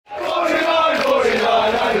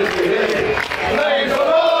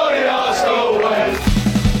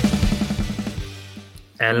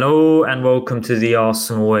Hello and welcome to the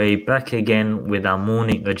Arsenal Way, back again with our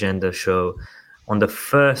morning agenda show on the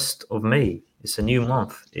 1st of May. It's a new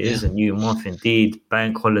month. It is a new month indeed.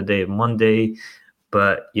 Bank holiday Monday,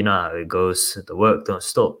 but you know how it goes. The work don't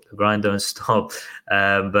stop, the grind don't stop.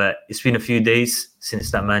 But it's been a few days since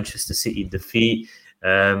that Manchester City defeat.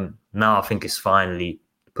 Now I think it's finally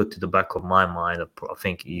put to the back of my mind. I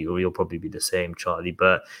think you'll probably be the same, Charlie.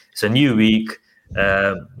 But it's a new week.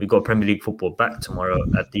 We've got Premier League football back tomorrow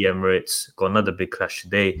at the Emirates. Got another big clash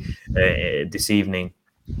today, this evening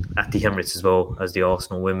at the Emirates as well, as the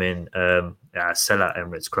Arsenal women sell out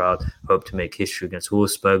Emirates crowd hope to make history against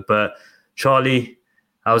Wolfsburg. But Charlie,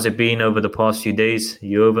 how's it been over the past few days?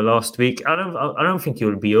 You over last week? I don't think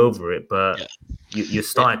you'll be over it, but you're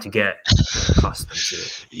starting to get accustomed to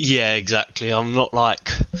it. Yeah, exactly. I'm not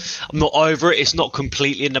over it. It's not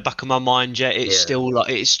completely in the back of my mind yet. It's still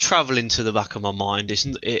it's traveling to the back of my mind.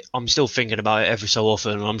 I'm still thinking about it every so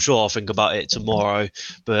often. I'm sure I'll think about it tomorrow,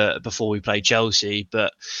 but before we play Chelsea.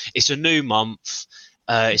 But it's a new month.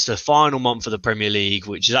 It's the final month of the Premier League,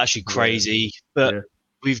 which is actually crazy. But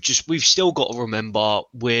we've still got to remember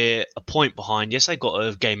we're a point behind. Yes, they got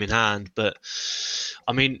a game in hand, but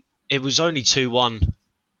I mean, it was only 2-1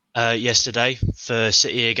 yesterday for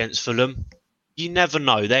City against Fulham. You never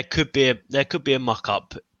know. There could be a muck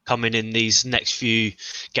up coming in these next few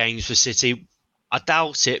games for City. I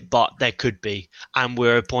doubt it, but there could be, and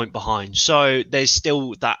we're a point behind. So there's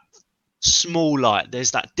still that small light.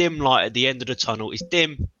 There's that dim light at the end of the tunnel. It's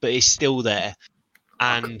dim, but it's still there.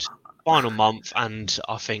 And final month, and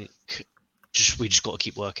I think we just got to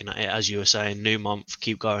keep working at it, as you were saying. New month,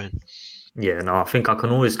 keep going. Yeah, no, I think I can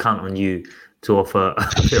always count on you to offer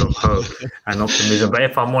a bit of hope and optimism. But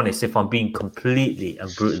if I'm honest, if I'm being completely and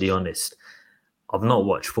brutally honest, I've not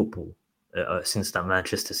watched football since that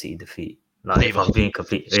Manchester City defeat. Like, if I'm being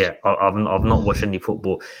I've not watched any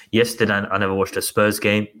football. Yesterday, I never watched a Spurs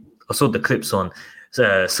game. I saw the clips on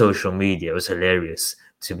social media. It was hilarious,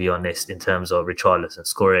 to be honest, in terms of Richarlison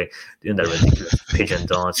scoring, doing that ridiculous pigeon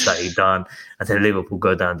dance that he done, and then Liverpool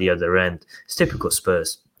go down the other end. It's typical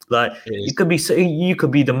Spurs. Like, you could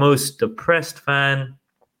be the most depressed fan.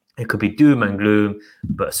 It could be doom and gloom,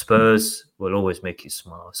 but Spurs will always make you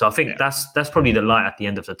smile. So I think that's probably the light at the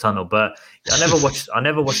end of the tunnel. But I never watched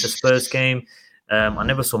the Spurs game. I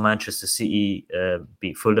never saw Manchester City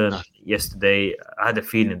beat Fulham yesterday. I had a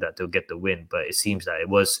feeling that they'll get the win, but it seems that it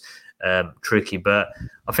was tricky. But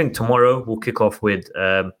I think tomorrow we'll kick off with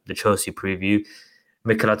the Chelsea preview.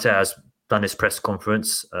 Mikel Arteta has done his press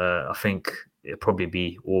conference. I think it'll probably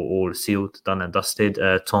be all sealed, done and dusted.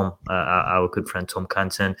 Tom, our good friend Tom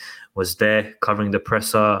Canton, was there covering the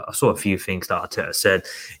presser. I saw a few things that Arteta said.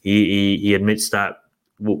 He admits that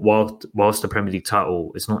whilst the Premier League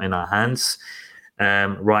title is not in our hands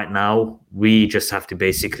right now, we just have to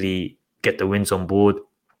basically get the wins on board.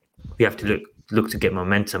 We have to look to get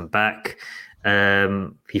momentum back.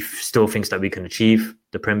 He still thinks that we can achieve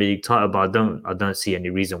the Premier League title, but I don't see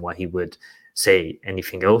any reason why he would say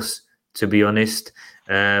anything else, to be honest.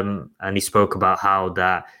 And he spoke about how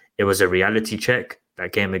that it was a reality check,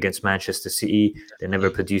 that game against Manchester City. They never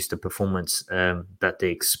produced the performance that they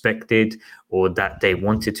expected or that they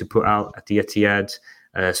wanted to put out at the Etihad.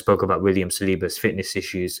 Spoke about William Saliba's fitness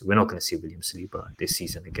issues. We're not going to see William Saliba this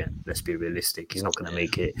season again. Let's be realistic. He's not going to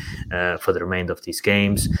make it for the remainder of these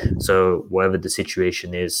games. So whatever the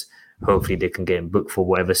situation is, hopefully they can get him booked for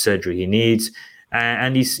whatever surgery he needs.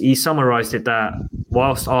 And he summarised it that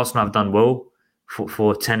whilst Arsenal have done well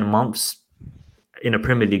for 10 months in a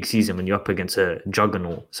Premier League season, when you're up against a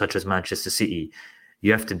juggernaut such as Manchester City,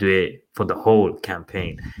 you have to do it for the whole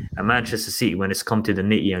campaign. And Manchester City, when it's come to the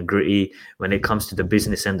nitty and gritty, when it comes to the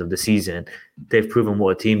business end of the season, they've proven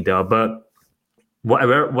what a team they are. But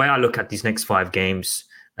where I look at these next 5 games,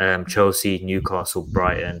 Chelsea, Newcastle,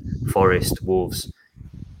 Brighton, Forest, Wolves,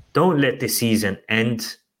 don't let this season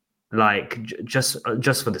end like just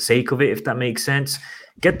for the sake of it, if that makes sense.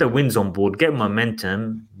 Get the wins on board, get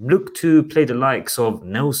momentum, look to play the likes of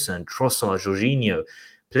Nelson, Trossard, Jorginho,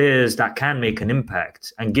 players that can make an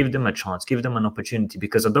impact, and give them a chance, give them an opportunity,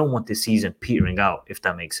 because I don't want this season petering out, if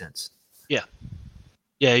that makes sense. Yeah,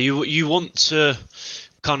 you want to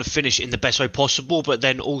kind of finish in the best way possible, but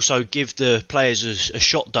then also give the players a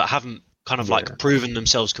shot that haven't kind of like proven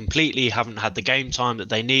themselves completely, haven't had the game time that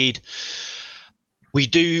they need. We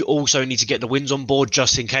do also need to get the wins on board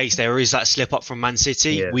just in case there is that slip up from Man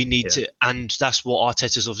City. Yeah, We need to, and that's what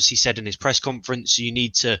Arteta's obviously said in his press conference.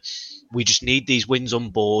 We just need these wins on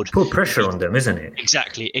board. Put pressure on them, isn't it?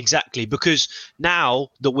 Exactly. Because now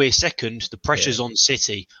that we're second, the pressure's on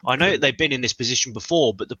City. I know that they've been in this position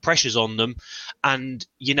before, but the pressure's on them, and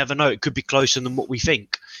you never know. It could be closer than what we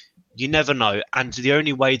think. You never know. And the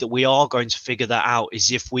only way that we are going to figure that out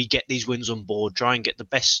is if we get these wins on board, try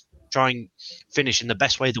and finish in the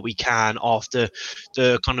best way that we can after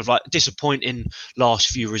the kind of like disappointing last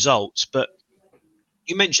few results. But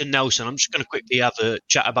you mentioned Nelson. I'm just going to quickly have a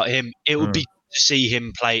chat about him. It would be to see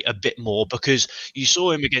him play a bit more, because you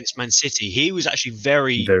saw him against Man City. He was actually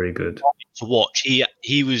very good to watch.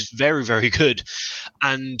 He was very, very good.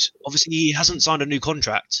 And obviously he hasn't signed a new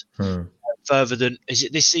contract further than, is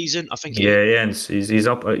it this season? I think. Yeah. And he's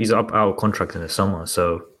up our contract in the summer.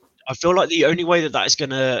 So I feel like the only way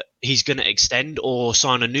that he's gonna extend or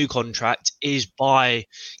sign a new contract is by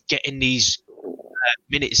getting these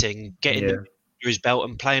minutes in, getting them under his belt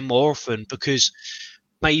and playing more often, because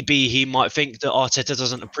maybe he might think that Arteta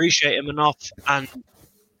doesn't appreciate him enough. And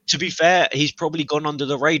to be fair, he's probably gone under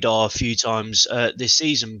the radar a few times this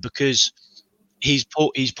season, because he's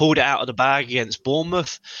pulled it out of the bag against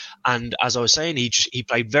Bournemouth. And as I was saying, he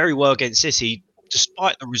played very well against City.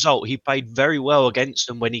 Despite the result, he played very well against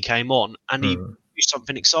them when he came on, and he did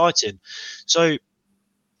something exciting. So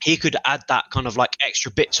he could add that kind of like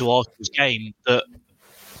extra bit to Arsenal's game that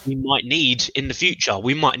we might need in the future.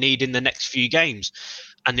 We might need in the next few games.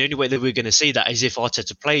 And the only way that we're going to see that is if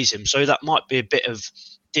Arteta plays him. So that might be a bit of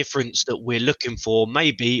difference that we're looking for.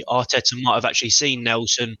 Maybe Arteta might have actually seen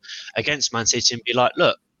Nelson against Man City and be like,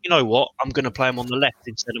 look, you know what? I'm going to play him on the left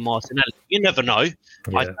instead of Martinelli. You never know.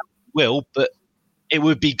 I will, but it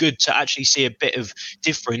would be good to actually see a bit of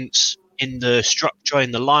difference in the structure,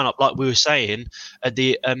 in the lineup, like we were saying at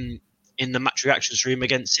the in the match reaction stream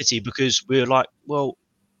against City, because we were like, well,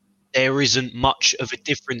 there isn't much of a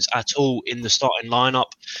difference at all in the starting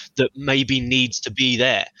lineup that maybe needs to be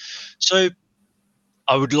there. So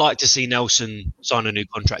I would like to see Nelson sign a new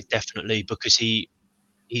contract, definitely, because he's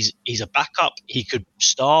a backup. He could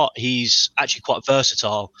start. He's actually quite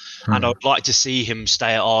versatile. And I would like to see him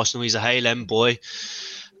stay at Arsenal. He's a Hale End boy.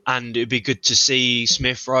 And it'd be good to see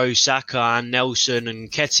Smith Rowe, Saka and Nelson and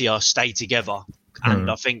Ketia stay together.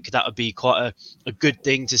 And I think that would be quite a good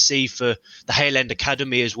thing to see for the Hale End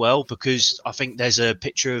Academy as well, because I think there's a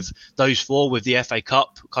picture of those four with the FA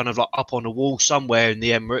Cup kind of like up on a wall somewhere in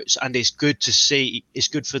the Emirates. And it's good to see. It's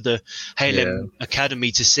good for the Hale End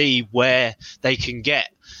Academy to see where they can get.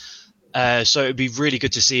 So it'd be really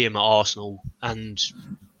good to see him at Arsenal.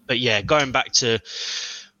 But yeah, going back to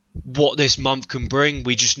what this month can bring,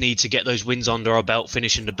 we just need to get those wins under our belt,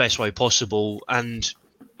 finish in the best way possible, and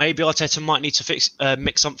maybe Arteta might need to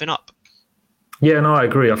mix something up. Yeah, no, I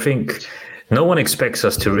agree. I think no one expects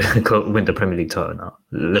us to win the Premier League title now.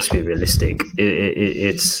 Let's be realistic.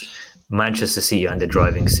 It's Manchester City and the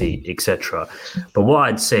driving seat, etc. But what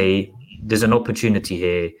I'd say, there's an opportunity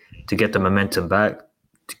here to get the momentum back,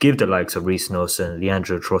 to give the likes of Reece Nelson,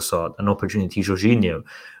 Leandro Trossard an opportunity, Jorginho,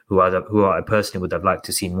 who I personally would have liked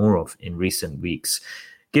to see more of in recent weeks.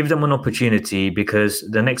 Give them an opportunity, because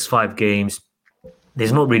the next 5 games,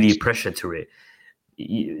 there's not really pressure to it.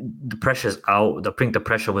 The pressure's out. I think the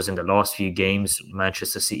pressure was in the last few games,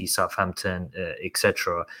 Manchester City, Southampton,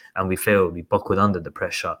 etc. And we failed. We buckled under the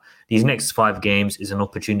pressure. These next 5 games is an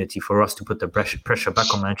opportunity for us to put the pressure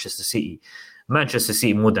back on Manchester City. Manchester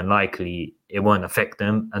City, more than likely, it won't affect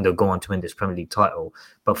them and they'll go on to win this Premier League title.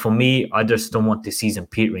 But for me, I just don't want this season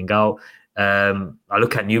petering out. I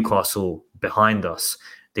look at Newcastle behind us.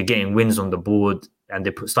 They're getting wins on the board and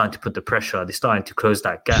they're starting to put the pressure. They're starting to close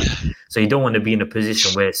that gap. So you don't want to be in a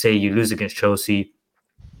position where, say, you lose against Chelsea,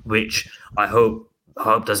 which I hope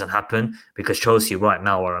doesn't happen, because Chelsea right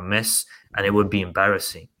now are a mess. And it would be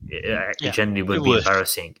embarrassing. It genuinely would be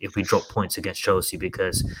embarrassing if we drop points against Chelsea,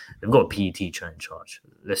 because they've got a PE teacher in charge.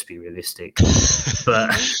 Let's be realistic.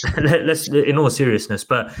 But let's, in all seriousness,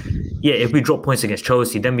 but yeah, if we drop points against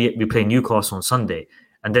Chelsea, then we play Newcastle on Sunday.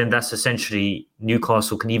 And then that's essentially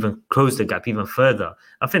Newcastle can even close the gap even further.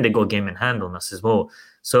 I think they got a game in hand on us as well.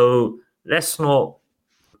 So let's not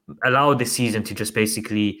allow this season to just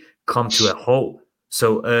basically come to a halt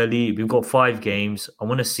so early. We've got 5 games. I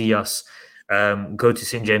want to see us go to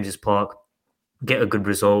St. James's Park, get a good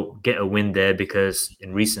result, get a win there, because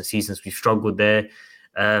in recent seasons we've struggled there.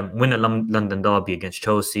 Win a London derby against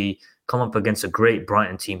Chelsea, come up against a great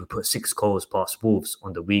Brighton team who put 6 goals past Wolves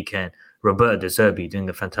on the weekend. Roberto De Zerbi doing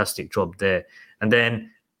a fantastic job there. And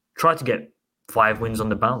then try to get 5 wins on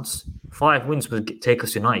the bounce. 5 wins would take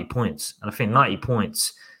us to 90 points. And I think 90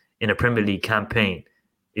 points in a Premier League campaign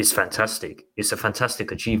is fantastic. It's a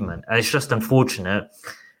fantastic achievement. And it's just unfortunate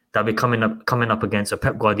that we're coming up against a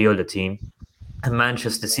Pep Guardiola team, a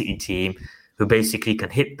Manchester City team who basically can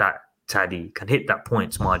hit that tally, can hit that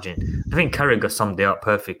points margin. I think Carragher summed it up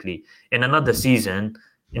perfectly. In another season,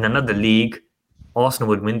 in another league, Arsenal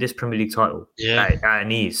would win this Premier League title at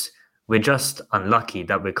an ease. We're just unlucky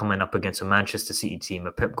that we're coming up against a Manchester City team,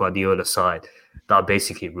 a Pep Guardiola side that are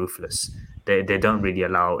basically ruthless. They don't really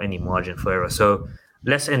allow any margin for error. So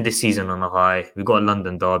let's end this season on a high. We've got a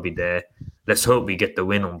London derby there. Let's hope we get the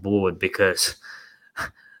win on board, because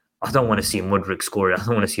I don't want to see Mudryk scoring. I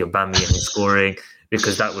don't want to see Aubameyang scoring,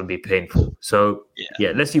 because that would be painful. So,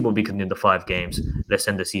 let's see what we can do in the 5 games. Let's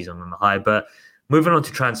end the season on a high. But moving on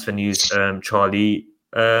to transfer news, Charlie,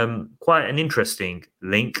 quite an interesting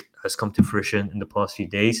link has come to fruition in the past few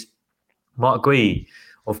days. Mark Guéhi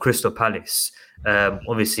of Crystal Palace,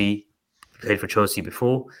 obviously played for Chelsea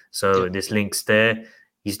before, so this link's there.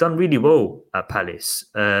 He's done really well at Palace.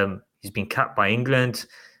 He's been capped by England,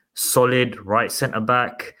 solid right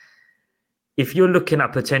centre-back. If you're looking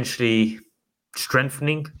at potentially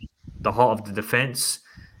strengthening the heart of the defence,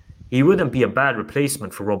 he wouldn't be a bad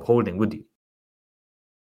replacement for Rob Holding, would he?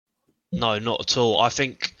 No, not at all. I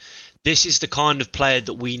think this is the kind of player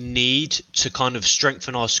that we need to kind of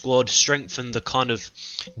strengthen our squad, strengthen the kind of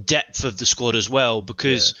depth of the squad as well,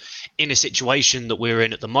 because in a situation that we're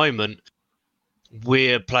in at the moment,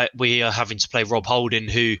 we are having to play Rob Holding,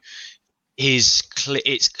 who it's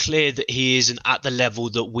clear that he isn't at the level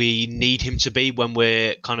that we need him to be when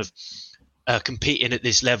we're kind of competing at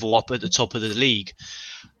this level up at the top of the league.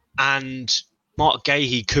 And Mark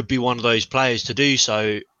Guéhi could be one of those players to do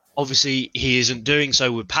so. Obviously, he isn't doing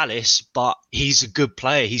so with Palace, but he's a good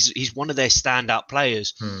player. He's one of their standout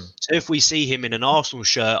players. So if we see him in an Arsenal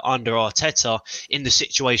shirt under Arteta in the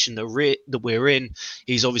situation that we're in,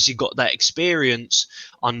 he's obviously got that experience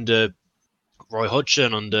under Roy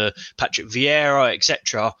Hodgson, under Patrick Vieira,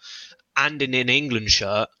 etc. And in an England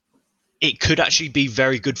shirt, it could actually be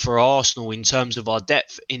very good for Arsenal in terms of our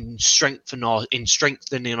depth, in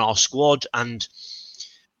strengthening our squad. And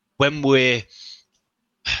when we're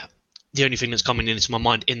the only thing that's coming into my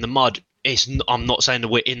mind, in the mud, I'm not saying that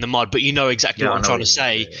we're in the mud, but you know exactly what I'm trying to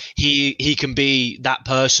say. He can be that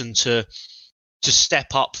person to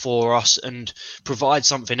step up for us and provide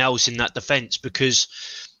something else in that defence, because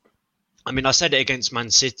I mean, I said it against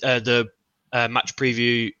Man City, the match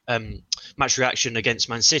preview, match reaction against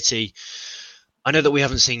Man City. I know that we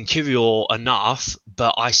haven't seen Kiwior enough,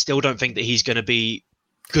 but I still don't think that he's going to be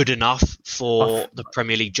good enough for the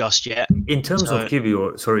Premier League just yet. In terms of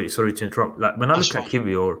Kiwior, sorry to interrupt. Like, when I look at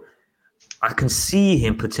Kiwior, I can see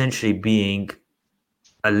him potentially being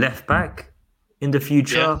a left back in the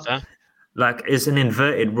future. Like, it's an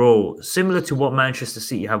inverted role, similar to what Manchester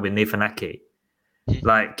City have with Nathan Ake.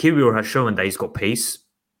 Like, Kiwior has shown that he's got pace.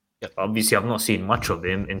 Obviously, I've not seen much of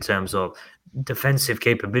him in terms of defensive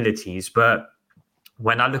capabilities, but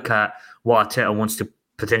when I look at what Arteta wants to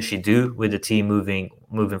potentially do with the team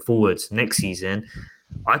moving forwards next season,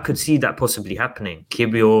 I could see that possibly happening.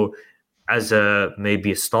 Kiwior as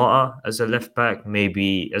maybe a starter as a left back,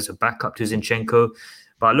 maybe as a backup to Zinchenko.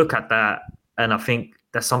 But I look at that and I think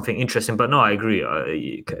that's something interesting. But no, I agree.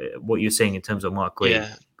 What you're saying in terms of Mark Guéhi.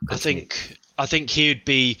 Yeah, I think he would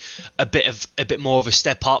be a bit more of a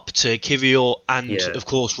step up to Kiwior and of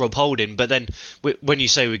course Rob Holding. But then when you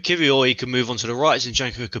say with Kiwior, he can move on to the right.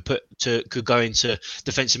 Zinchenko could go into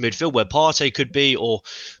defensive midfield where Partey could be or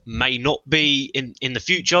may not be in the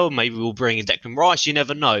future. Maybe we'll bring in Declan Rice. You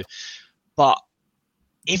never know. But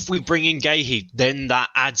if we bring in Guéhi, then that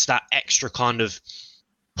adds that extra kind of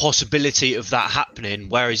possibility of that happening.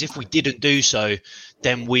 Whereas if we didn't do so,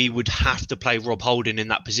 then we would have to play Rob Holding in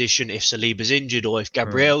that position if Saliba's injured or if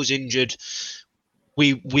Gabriel's injured.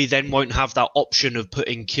 We then won't have that option of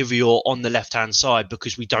putting Kiwior on the left-hand side,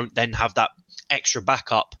 because we don't then have that extra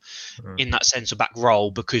backup in that centre-back role,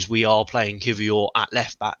 because we are playing Kiwior at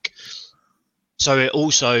left-back. So it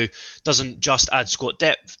also doesn't just add squad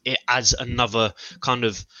depth, it adds another kind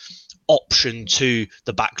of option to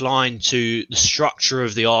the back line, to the structure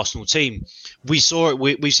of the Arsenal team. We saw it.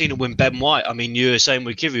 We've seen it with Ben White. I mean, you were saying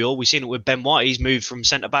with Kiwior, we've seen it with Ben White. He's moved from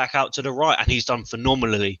centre back out to the right, and he's done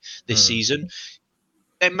phenomenally this season.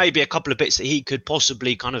 There may be a couple of bits that he could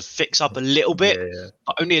possibly kind of fix up a little bit,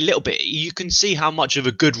 but only a little bit. You can see how much of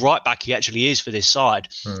a good right back he actually is for this side.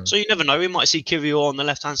 So you never know. We might see Kiwior on the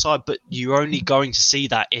left hand side, but you're only going to see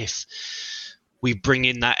that if we bring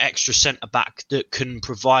in that extra centre-back that can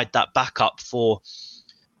provide that backup for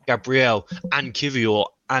Gabriel and Kiwior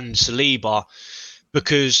and Saliba,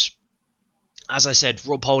 because, as I said,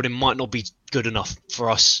 Rob Holding might not be good enough for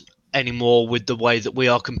us anymore with the way that we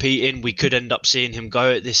are competing. We could end up seeing him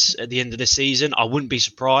go at the end of the season. I wouldn't be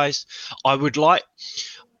surprised. I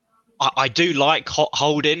do like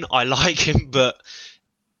Holding. I like him, but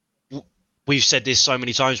we've said this so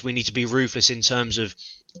many times. We need to be ruthless in terms of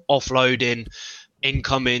offloading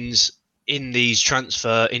incomings in these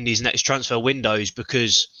next transfer windows,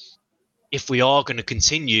 because if we are going to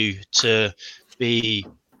continue to be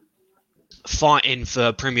fighting for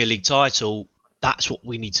a Premier League title, that's what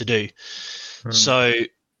we need to do. So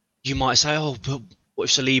you might say, oh, but what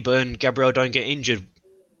if Saliba and Gabriel don't get injured?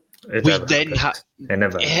 We then have...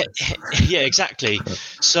 Yeah, exactly.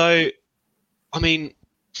 So, I mean,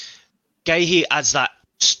 Guéhi adds that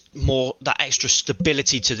extra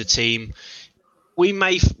stability to the team. We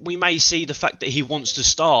may see the fact that he wants to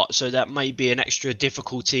start, so that may be an extra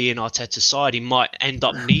difficulty in Arteta's side. He might end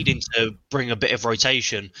up needing to bring a bit of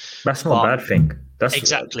rotation. That's not a bad thing. That's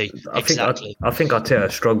exactly. I think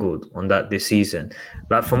Arteta struggled on that this season.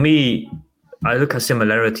 Like, for me, I look at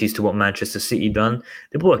similarities to what Manchester City done.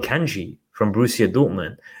 They bought Akanji from Borussia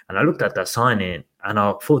Dortmund, and I looked at that signing and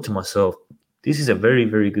I thought to myself, this is a very,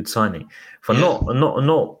 very good signing for not a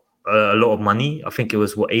lot of money. I think it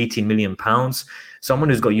was 18 million pounds. Someone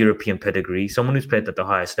who's got European pedigree, someone who's played at the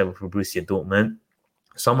highest level for Borussia Dortmund,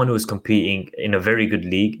 someone who is competing in a very good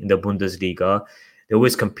league in the Bundesliga. They're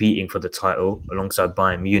always competing for the title alongside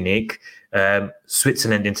Bayern Munich.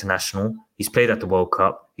 Switzerland international. He's played at the World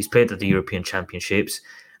Cup. He's played at the European Championships.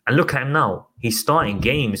 And look at him now. He's starting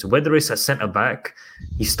games, whether it's at centre-back.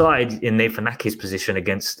 He started in Nathan Ake's position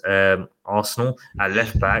against Arsenal at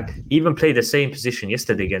left-back. He even played the same position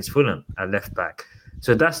yesterday against Fulham at left-back.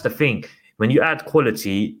 So that's the thing. When you add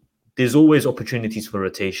quality, there's always opportunities for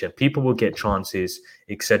rotation. People will get chances,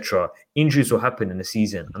 etc. Injuries will happen in the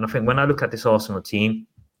season. And I think when I look at this Arsenal team,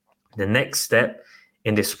 the next step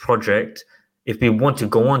in this project, if we want to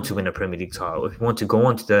go on to win a Premier League title, if we want to go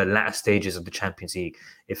on to the latter stages of the Champions League,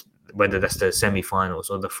 whether that's the semi-finals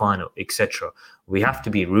or the final, etc., we have to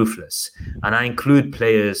be ruthless. And I include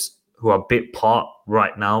players who are a bit part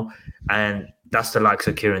right now, and that's the likes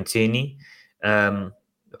of Kieran Tierney,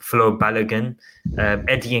 Flo Balogun,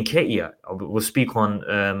 Eddie Nketiah. We'll speak on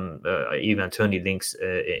Ivan Toney links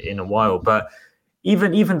in a while, but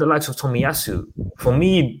even the likes of Tomiyasu. For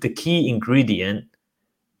me, the key ingredient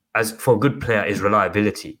for a good player is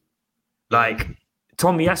reliability. Like,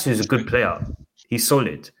 Tomiyasu is a good player. He's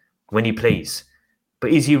solid when he plays.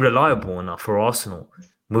 But is he reliable enough for Arsenal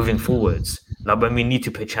moving forwards? Like, when we need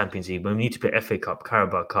to play Champions League, when we need to play FA Cup,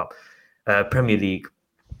 Carabao Cup, Premier League,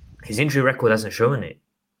 his injury record hasn't shown it,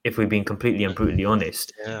 if we're being completely and brutally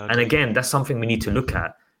honest. Yeah, and again, that's something we need to look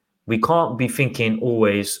at. We can't be thinking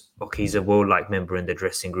always, okay, he's a world-like member in the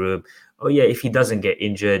dressing room. Oh yeah, if he doesn't get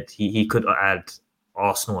injured, he could add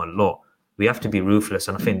Arsenal a lot. We have to be ruthless,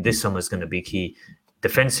 and I think this summer is going to be key.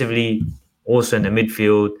 Defensively, also in the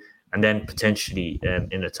midfield, and then potentially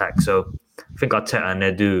in attack. So I think Arteta and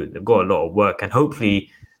Edu, they've got a lot of work, and hopefully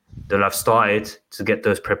they'll have started to get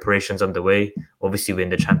those preparations underway. Obviously, we're in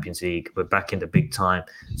the Champions League. We're back in the big time.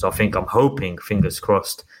 So I'm hoping, fingers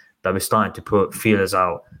crossed, that we're starting to put feelers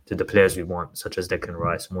out to the players we want, such as Declan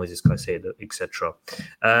Rice, Moises Caicedo, etc.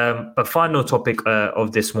 But final topic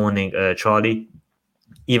of this morning, Charlie,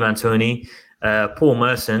 Ivan Toney, Paul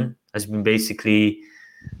Merson has been basically,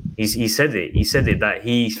 he said it that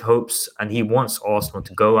he hopes and he wants Arsenal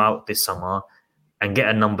to go out this summer and get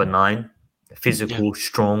a number 9, physical,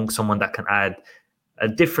 strong, someone that can add a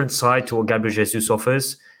different side to what Gabriel Jesus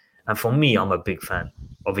offers. And for me, I'm a big fan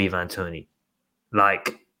of Ivan Toney.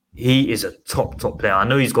 Like, he is a top player. I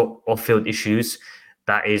know he's got off-field issues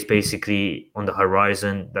that is basically on the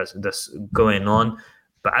horizon, that's going on.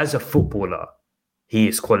 But as a footballer, he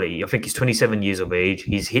is quality. I think he's 27 years of age.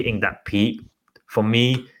 He's hitting that peak. For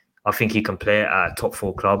me, I think he can play at a top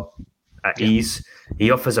 4 club at ease.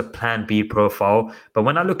 He offers a plan B profile. But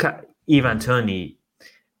when I look at Ivan Toney,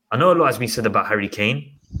 I know a lot has been said about Harry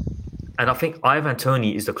Kane. And I think Ivan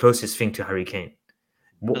Toney is the closest thing to Harry Kane.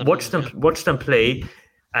 Watch them play,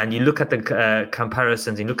 and you look at the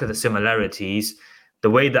comparisons, and you look at the similarities, the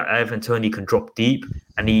way that Ivan Toney can drop deep,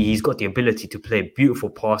 and he's got the ability to play beautiful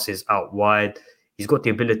passes out wide. He's got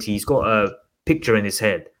a picture in his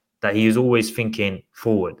head that he is always thinking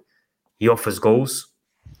forward. He offers goals,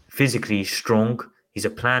 physically strong. He's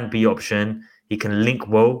a plan B option. He can link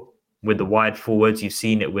well with the wide forwards. You've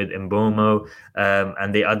seen it with Mbomo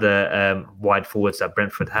and the other wide forwards that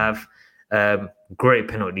Brentford have. Great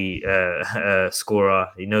penalty scorer.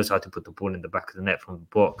 He knows how to put the ball in the back of the net from the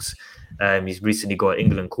box. He's recently got an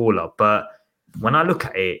England call-up. But when I look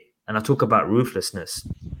at it and I talk about ruthlessness,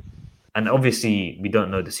 and obviously we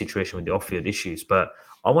don't know the situation with the off-field issues, but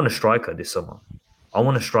I want a striker this summer. I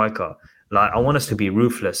want a striker. Like, I want us to be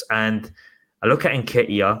ruthless. And I look at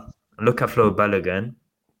Nketiah, I look at Flo Balogun,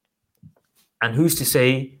 and who's to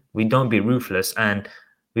say we don't be ruthless and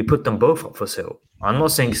we put them both up for sale? I'm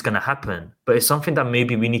not saying it's going to happen, but it's something that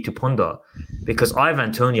maybe we need to ponder, because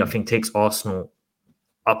Ivan Toney, I think, takes Arsenal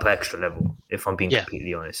up an extra level, if I'm being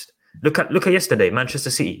completely honest. Look at yesterday,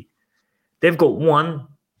 Manchester City. They've got one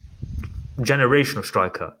generational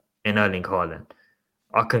striker in Erling Haaland.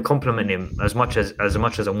 I can compliment him as much as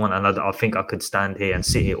I want, and I think I could stand here and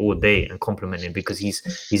sit here all day and compliment him because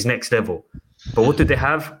he's next level. But what do they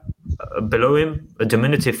have below him? A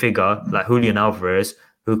diminutive figure like Julian Alvarez,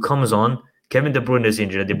 who comes on. Kevin De Bruyne is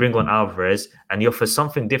injured. They bring on Alvarez, and he offers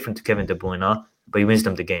something different to Kevin De Bruyne, but he wins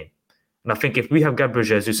them the game. And I think if we have Gabriel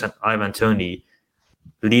Jesus and Ivan Toney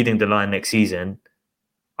leading the line next season,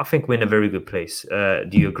 I think we're in a very good place. Do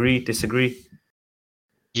you agree? Disagree?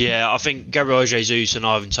 Yeah, I think Gabriel Jesus and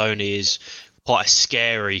Ivan Toney is quite a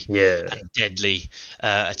scary and deadly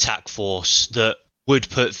attack force that would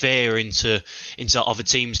put fear into other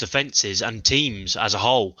teams' defences and teams as a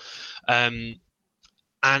whole.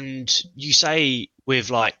 And you say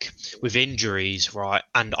with injuries, right?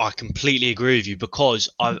 And I completely agree with you, because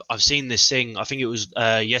I've seen this thing. I think it was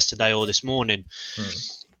yesterday or this morning.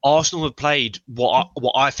 Arsenal have played what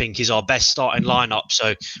I think is our best starting lineup.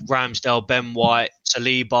 So Ramsdale, Ben White,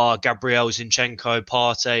 Saliba, Gabriel Zinchenko,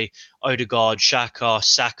 Partey, Odegaard, Xhaka,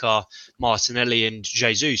 Saka, Martinelli, and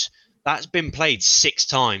Jesus. That's been played 6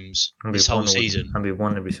 times this whole season. And we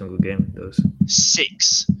won every single game. Those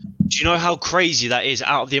 6. Do you know how crazy that is?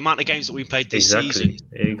 Out of the amount of games that we played this season,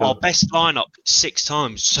 our best lineup 6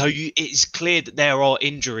 times. So it's clear that there are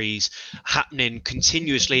injuries happening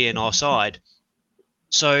continuously in our side.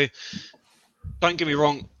 So don't get me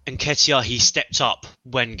wrong, Nketiah, he stepped up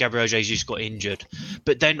when Gabriel Jesus got injured.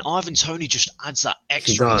 But then Ivan Toney just adds that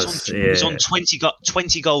extra. He's on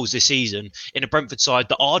 20 goals this season in a Brentford side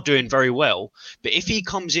that are doing very well. But if he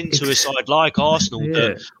comes into a side like Arsenal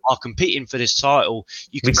that are competing for this title,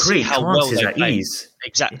 you can see how well they play.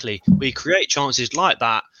 Exactly. We create chances like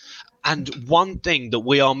that. And one thing that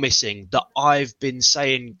we are missing, that I've been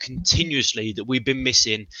saying continuously that we've been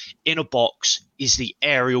missing in a box, is the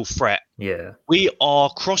aerial threat. Yeah. We are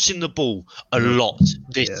crossing the ball a lot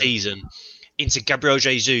this season into Gabriel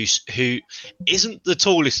Jesus, who isn't the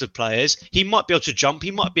tallest of players. He might be able to jump. He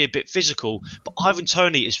might be a bit physical. But Ivan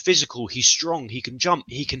Toney is physical. He's strong. He can jump.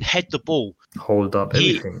 He can head the ball. Hold up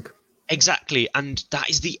everything. Exactly. And that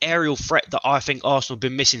is the aerial threat that I think Arsenal have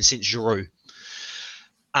been missing since Giroud.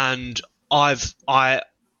 And I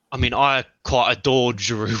quite adored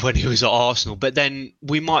Giroud when he was at Arsenal, but then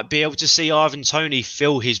we might be able to see Ivan Toney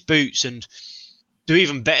fill his boots and do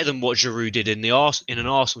even better than what Giroud did in an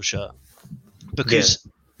Arsenal shirt, because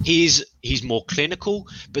he's more clinical,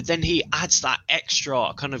 but then he adds that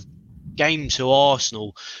extra kind of game to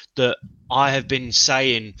Arsenal that I have been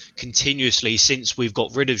saying continuously since we've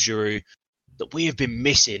got rid of Giroud that we have been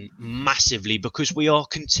missing massively, because we are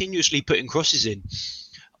continuously putting crosses in.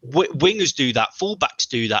 Wingers do that, fullbacks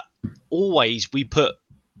do that. Always we put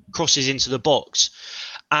crosses into the box,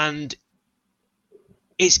 and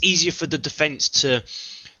it's easier for the defence to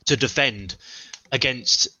defend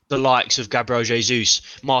against the likes of Gabriel Jesus,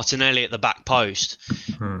 Martinelli at the back post.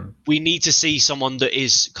 We need to see someone that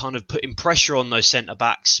is kind of putting pressure on those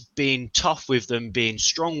centre-backs, being tough with them, being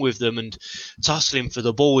strong with them, and tussling for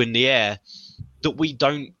the ball in the air, that we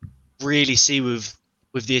don't really see with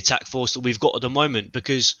the attack force that we've got at the moment.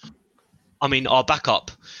 Because, I mean, our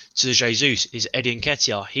backup to Jesus is Eddie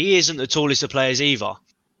Nketiah. He isn't the tallest of players either.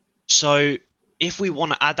 So if we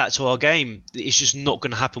want to add that to our game, it's just not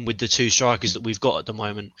going to happen with the 2 strikers that we've got at the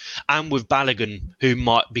moment. And with Balogun, who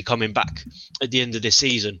might be coming back at the end of this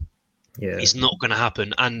season. It's not going to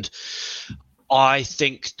happen. And I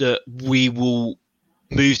think that we will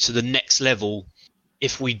move to the next level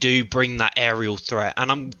if we do bring that aerial threat.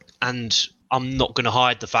 And I'm not going to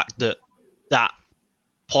hide the fact that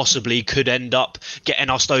possibly could end up getting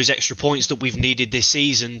us those extra points that we've needed this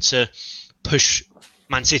season to push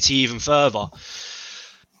Man City even further.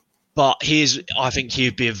 But I think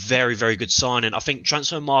he'd be a very, very good signing. I think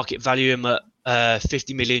transfer market value him at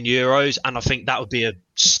 50 million euros, and I think that would be a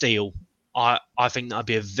steal. I think that would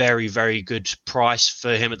be a very, very good price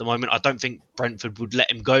for him at the moment. I don't think Brentford would let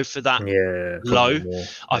him go for that low.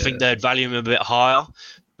 I think they'd value him a bit higher,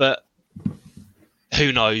 but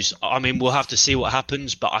who knows? I mean, we'll have to see what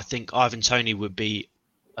happens, but I think Ivan Toney would be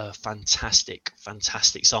a fantastic,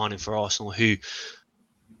 fantastic signing for Arsenal, who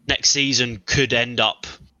next season could end up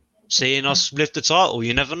seeing us lift the title.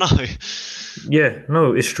 You never know. Yeah,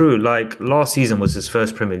 no, it's true. Like last season was his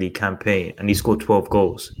first Premier League campaign, and he scored 12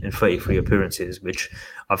 goals in 33 appearances, which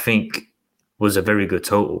I think was a very good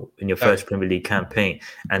total in your first Premier League campaign.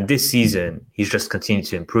 And this season, he's just continued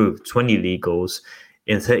to improve 20 league goals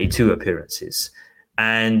in 32 appearances.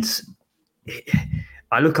 And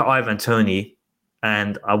I look at Ivan Toney,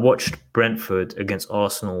 and I watched Brentford against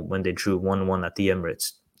Arsenal when they drew 1-1 at the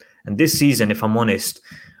Emirates. And this season, if I'm honest,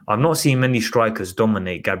 I've not seen many strikers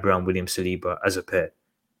dominate Gabriel and William Saliba as a pair.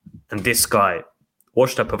 And this guy,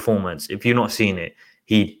 watch that performance. If you've not seen it,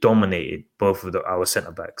 he dominated both of our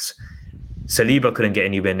centre-backs. Saliba couldn't get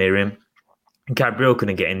anywhere near him. Gabriel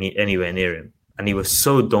couldn't get anywhere near him. And he was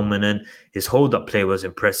so dominant. His hold-up play was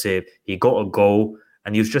impressive. He got a goal,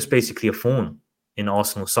 and he was just basically a thorn in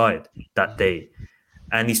Arsenal's side that day.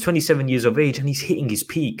 And he's 27 years of age, and he's hitting his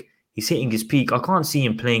peak. I can't see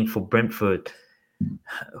him playing for Brentford.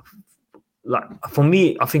 Like, for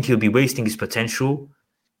me, I think he'll be wasting his potential.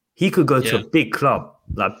 He could go to a big club.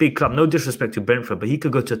 No disrespect to Brentford, but he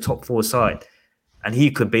could go to a top 4 side, and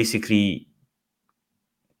he could basically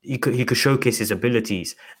he could showcase his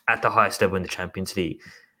abilities at the highest level in the Champions League,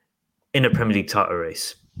 in a Premier League title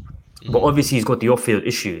race. But obviously, he's got the off-field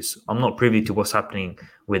issues. I'm not privy to what's happening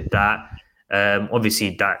with that.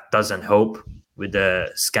 Obviously, that doesn't help with the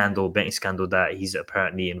betting scandal that he's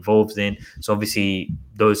apparently involved in. So obviously,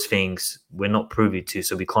 those things we're not privy to,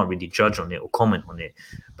 so we can't really judge on it or comment on it.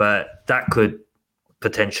 But that could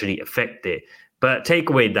potentially affect it. But take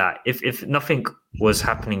away that, if nothing was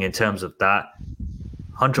happening in terms of that,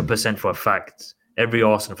 100% for a fact, every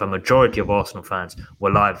Arsenal fan, majority of Arsenal fans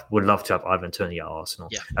would love to have Ivan Toney at Arsenal.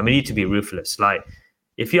 Yeah. And we need to be ruthless. Like,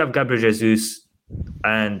 if you have Gabriel Jesus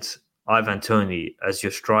and Ivan Toney as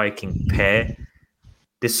your striking pair,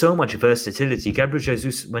 there's so much versatility. Gabriel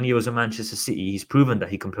Jesus, when he was at Manchester City, he's proven that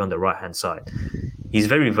he can play on the right-hand side. He's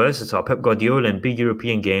very versatile. Pep Guardiola in big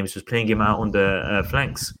European games was playing him out on the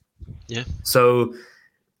flanks. Yeah. So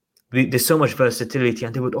there's so much versatility,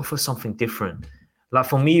 and they would offer something different. Like,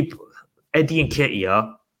 for me, Eddie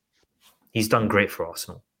Nketiah, he's done great for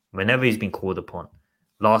Arsenal whenever he's been called upon.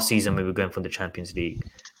 Last season, we were going for the Champions League.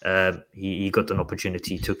 He got an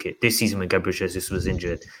opportunity, he took it. This season, when Gabriel Jesus was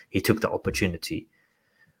injured, he took the opportunity.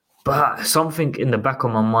 But something in the back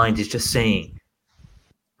of my mind is just saying,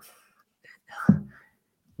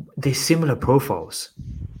 they're similar profiles.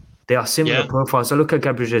 They are similar profiles. I look at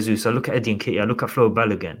Gabriel Jesus, I look at Eddie Nketiah, I look at Flo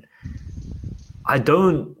Balogun. I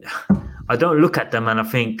don't look at them and I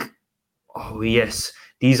think, oh yes,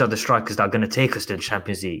 these are the strikers that are going to take us to the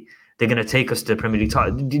Champions League. They're going to take us to the Premier League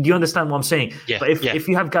title. Do you understand what I'm saying? Yeah, but if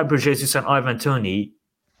you have Gabriel Jesus and Ivan Toney,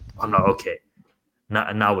 I'm like, okay,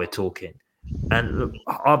 now we're talking. And look,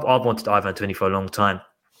 I've wanted Ivan Toney for a long time.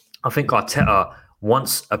 I think Arteta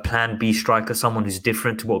wants a plan B striker, someone who's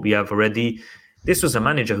different to what we have already. This was a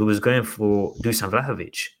manager who was going for Dusan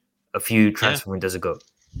Vlahovic a few transfer windows ago.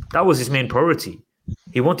 That was his main priority.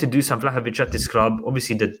 He wanted Dusan Vlahovic at this club.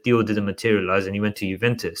 Obviously, the deal didn't materialize and he went to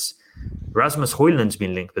Juventus. Rasmus Højlund's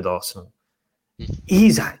been linked with Arsenal.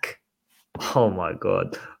 Isak. Oh my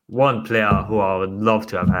God. One player who I would love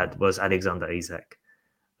to have had was Alexander Isak.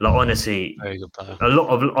 Like, honestly, a lot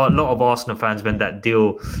of Arsenal fans, when that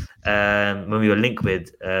deal, when we were linked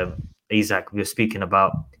with Isak, we were speaking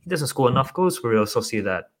about, he doesn't score enough goals for Real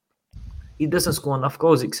Sociedad. He doesn't score enough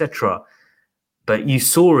goals, etc. But you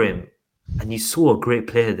saw him, and you saw a great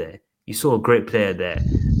player there.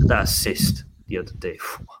 That assist the other day,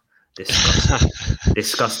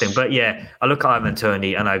 disgusting. But yeah, I look at Ivan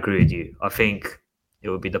Toney, and I agree with you. I think it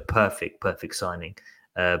would be the perfect signing.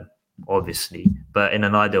 Obviously, but in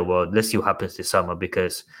an ideal world, let's see what happens this summer,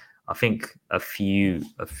 because I think a few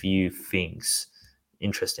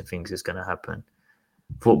interesting things is going to happen.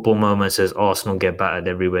 Football Moment says Arsenal get battered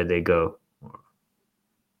everywhere they go.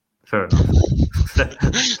 Fair enough.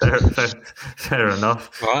 fair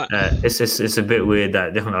enough. Right. It's a bit weird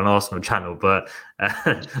that they're on an Arsenal channel, but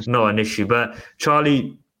not an issue. But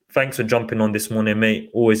Charlie, thanks for jumping on this morning, mate.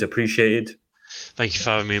 Always appreciated. Thank you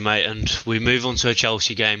for having me, mate. And we move on to a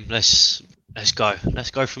Chelsea game. Let's go. Let's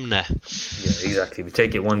go from there. Yeah, exactly. We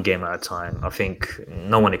take it one game at a time. I think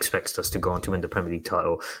no one expects us to go on to win the Premier League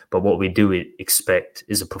title, but what we do expect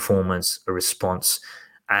is a performance, a response,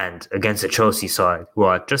 and against the Chelsea side, who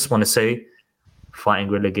I just want to say, fighting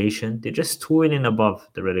relegation, they're just toiling above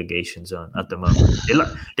the relegation zone at the moment.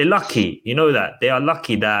 They're lucky, you know that. They are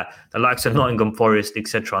lucky that the likes of Nottingham Forest,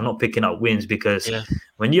 etc., are not picking up wins, because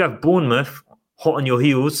when you have Bournemouth hot on your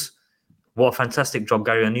heels, what a fantastic job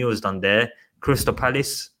Gary O'Neill has done there. Crystal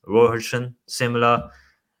Palace, Roy Hodgson, similar.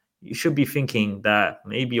 You should be thinking that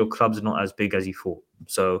maybe your club's not as big as you thought.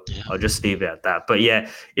 So I'll just leave it at that. But yeah,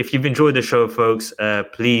 if you've enjoyed the show, folks,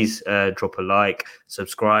 please drop a like,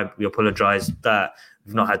 subscribe. We apologize that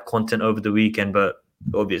we've not had content over the weekend, but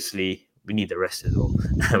obviously we need the rest as well.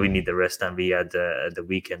 We need the rest, and we had the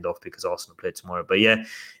weekend off because Arsenal play tomorrow. But yeah,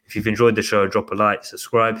 if you've enjoyed the show, drop a like,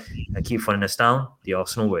 subscribe, and keep following us down the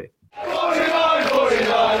Arsenal way.